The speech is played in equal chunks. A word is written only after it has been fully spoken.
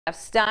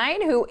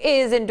Stein, who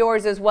is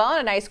indoors as well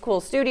in a nice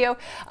cool studio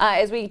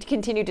as we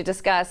continue to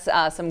discuss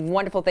some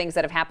wonderful things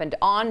that have happened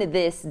on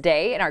this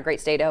day in our great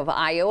state of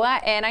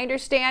Iowa. And I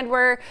understand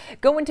we're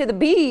going to the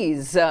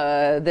bees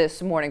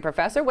this morning,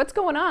 Professor. What's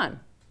going on?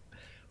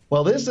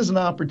 Well, this is an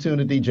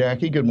opportunity,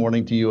 Jackie. Good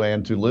morning to you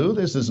and to Lou.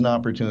 This is an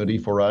opportunity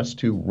for us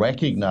to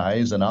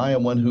recognize an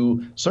Iowan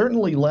who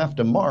certainly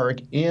left a mark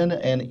in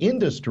an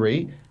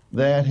industry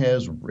that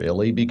has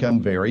really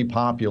become very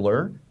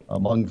popular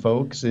among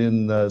folks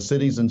in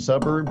cities and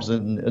suburbs,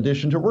 in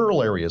addition to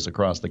rural areas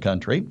across the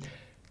country.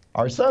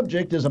 Our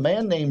subject is a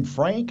man named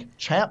Frank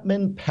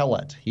Chapman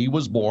Pellet. He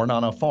was born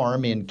on a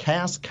farm in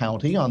Cass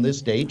County on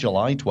this date,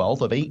 July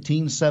 12th of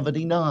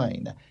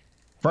 1879.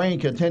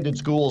 Frank attended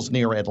schools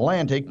near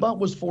Atlantic, but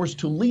was forced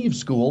to leave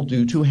school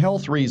due to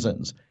health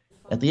reasons.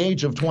 At the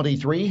age of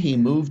 23, he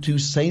moved to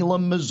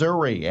Salem,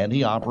 Missouri, and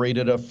he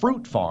operated a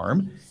fruit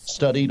farm,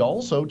 studied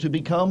also to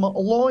become a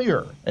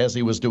lawyer as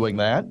he was doing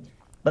that.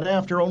 But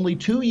after only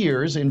 2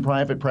 years in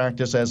private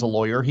practice as a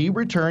lawyer, he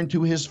returned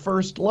to his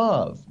first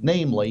love,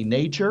 namely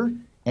nature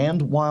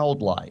and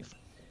wildlife.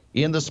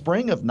 In the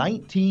spring of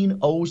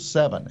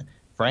 1907,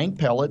 Frank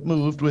Pellet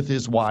moved with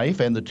his wife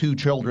and the 2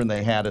 children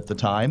they had at the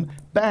time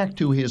back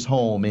to his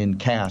home in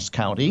Cass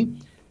County.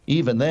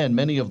 Even then,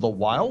 many of the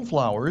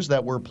wildflowers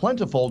that were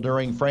plentiful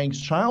during Frank's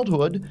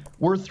childhood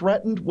were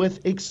threatened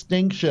with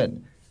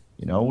extinction.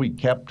 You know, we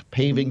kept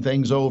paving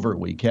things over.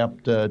 We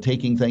kept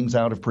taking things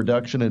out of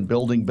production and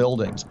building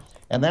buildings.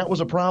 And that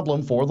was a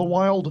problem for the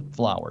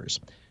wildflowers.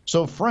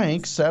 So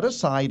Frank set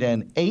aside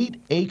an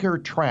 8-acre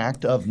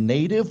tract of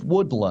native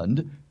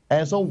woodland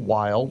as a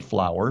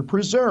wildflower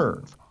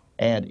preserve.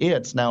 And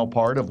it's now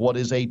part of what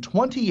is a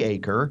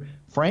 20-acre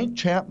Frank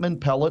Chapman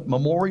Pellet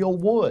Memorial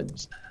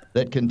Woods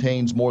that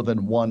contains more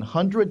than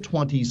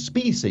 120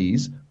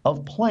 species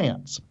of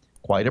plants.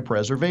 Quite a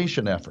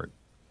preservation effort.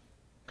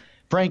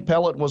 Frank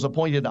Pellet was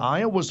appointed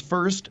Iowa's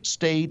first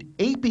state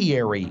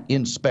apiary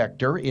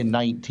inspector in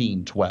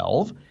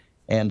 1912,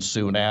 and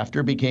soon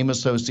after became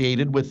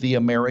associated with the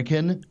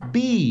American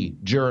Bee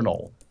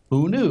Journal.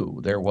 Who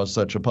knew there was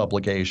such a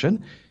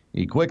publication?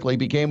 He quickly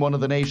became one of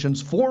the nation's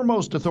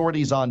foremost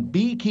authorities on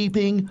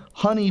beekeeping,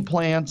 honey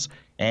plants,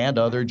 and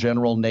other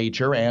general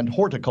nature and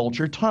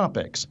horticulture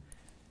topics.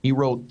 He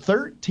wrote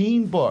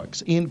 13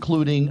 books,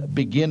 including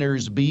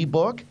Beginner's Bee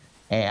Book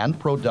and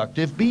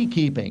Productive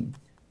Beekeeping,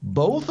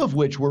 both of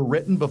which were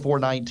written before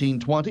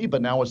 1920,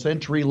 but now a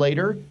century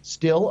later,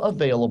 still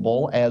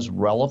available as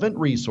relevant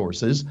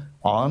resources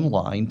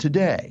online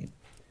today.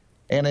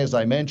 And as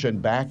I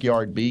mentioned,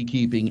 backyard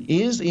beekeeping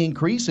is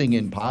increasing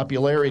in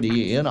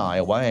popularity in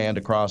Iowa and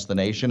across the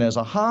nation as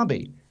a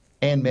hobby.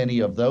 And many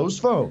of those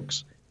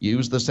folks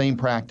use the same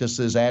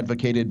practices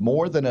advocated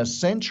more than a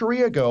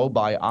century ago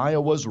by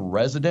Iowa's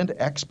resident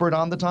expert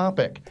on the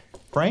topic,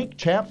 Frank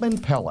Chapman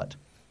Pellet,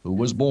 who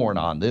was born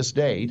on this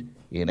date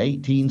in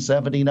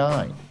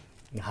 1879.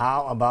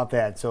 How about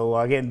that? So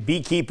again,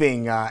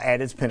 beekeeping at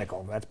its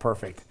pinnacle. That's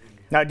perfect.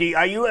 Now,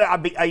 are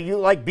you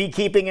like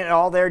beekeeping at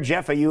all there,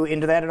 Jeff? Are you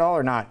into that at all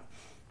or not?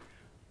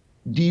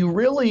 Do you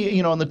really,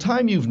 in the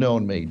time you've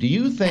known me, do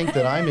you think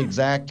that I'm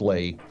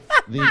exactly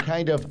the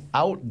kind of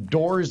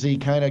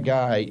outdoorsy kind of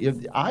guy?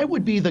 I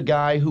would be the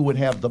guy who would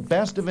have the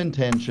best of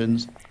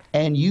intentions,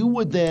 and you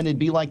would then, it'd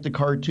be like the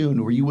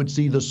cartoon where you would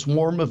see the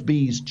swarm of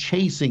bees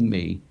chasing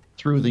me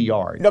through the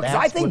yard. No, because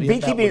I think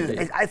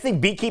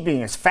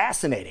beekeeping is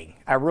fascinating.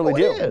 I really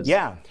do. It is.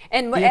 Yeah.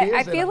 And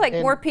I feel like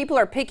more people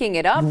are picking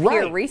it up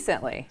here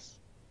recently.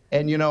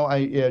 And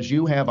as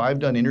you have, I've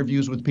done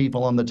interviews with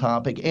people on the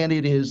topic, and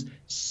it is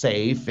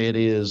safe. It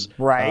is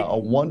a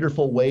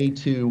wonderful way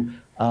to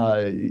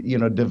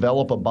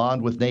develop a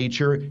bond with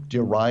nature,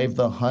 derive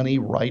the honey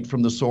right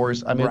from the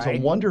source. I mean, it's a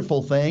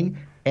wonderful thing.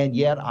 And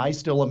yet I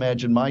still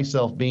imagine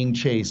myself being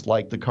chased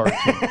like the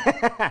cartoon.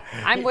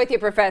 I'm with you,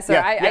 Professor.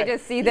 I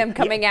just see them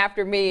coming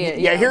after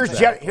me. Yeah,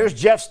 here's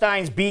Jeff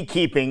Stein's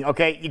beekeeping.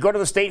 Okay, you go to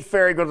the state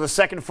fair, you go to the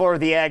second floor of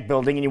the ag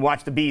building, and you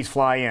watch the bees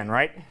fly in,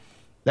 right?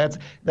 That's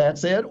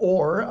it.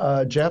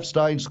 Or Jeff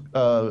Stein's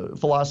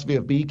philosophy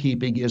of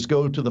beekeeping is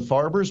go to the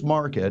farmer's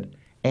market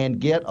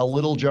and get a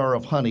little jar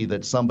of honey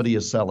that somebody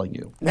is selling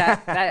you.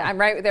 I'm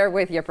right there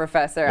with you,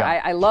 Professor.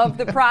 Yeah. I love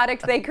the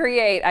product they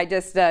create. I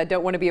just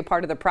don't want to be a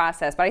part of the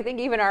process. But I think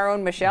even our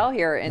own Michelle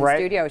here in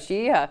studio,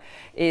 she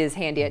is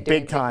handy at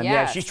doing big time.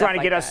 Yeah, she's trying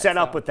to get us set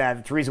up with that.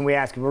 That's the reason we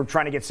ask. We're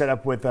trying to get set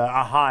up with a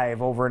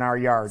hive over in our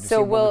yard.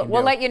 So we'll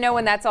let you know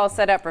when that's all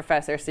set up,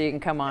 Professor, so you can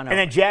come on over. And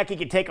then Jackie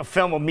can take a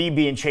film of me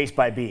being chased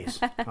by bees.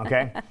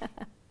 Okay.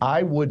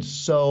 I would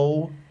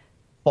so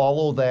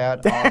follow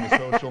that on the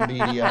social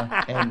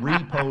media and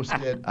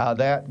repost it.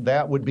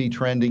 That would be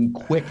trending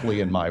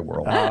quickly in my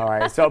world. All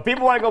right. So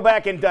people want to go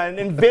back and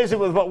visit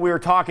with what we were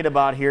talking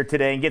about here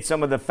today and get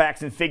some of the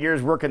facts and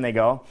figures. Where can they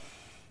go?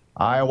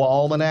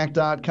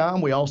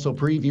 IowaAlmanac.com. We also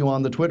preview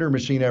on the Twitter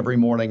machine every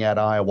morning at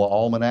Iowa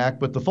Almanac,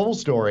 but the full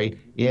story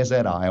is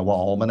at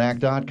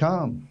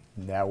IowaAlmanac.com.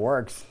 That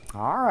works.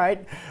 All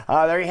right.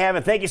 There you have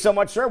it. Thank you so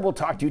much, sir. We'll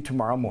talk to you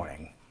tomorrow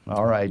morning.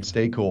 All right.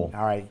 Stay cool.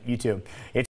 All right. You too.